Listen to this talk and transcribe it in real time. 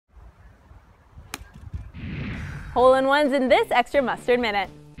Hole-in-ones in this Extra Mustard Minute.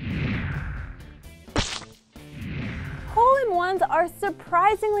 Hole-in-ones are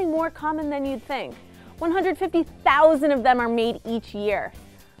surprisingly more common than you'd think. 150,000 of them are made each year.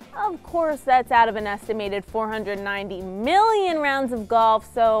 Of course, that's out of an estimated 490 million rounds of golf,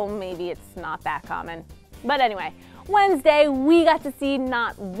 so maybe it's not that common. But anyway, Wednesday, we got to see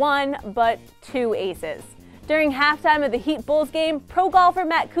not one, but two aces. During halftime of the Heat Bulls game, pro golfer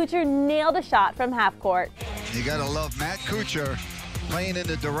Matt Kuchar nailed a shot from half court. You gotta love Matt Kuchar playing in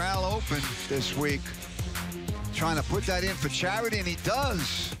the Durant Open this week. Trying to put that in for charity, and he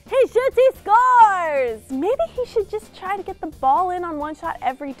does. He shoots, he scores! Maybe he should just try to get the ball in on one shot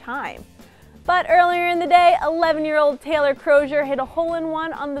every time. But earlier in the day, 11-year-old Taylor Crozier hit a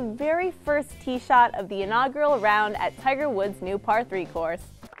hole-in-one on the very first tee shot of the inaugural round at Tiger Woods' new par 3 course.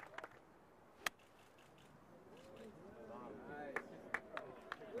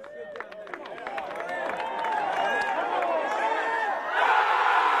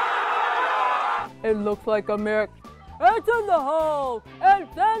 It looks like a miracle. It's in the hole!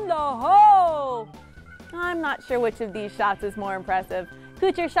 It's in the hole! I'm not sure which of these shots is more impressive.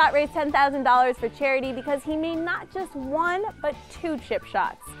 Kuchar's shot raised $10,000 for charity because he made not just one, but two chip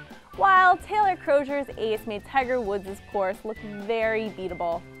shots. While Taylor Crozier's ace made Tiger Woods' course look very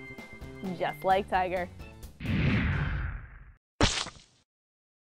beatable. Just like Tiger.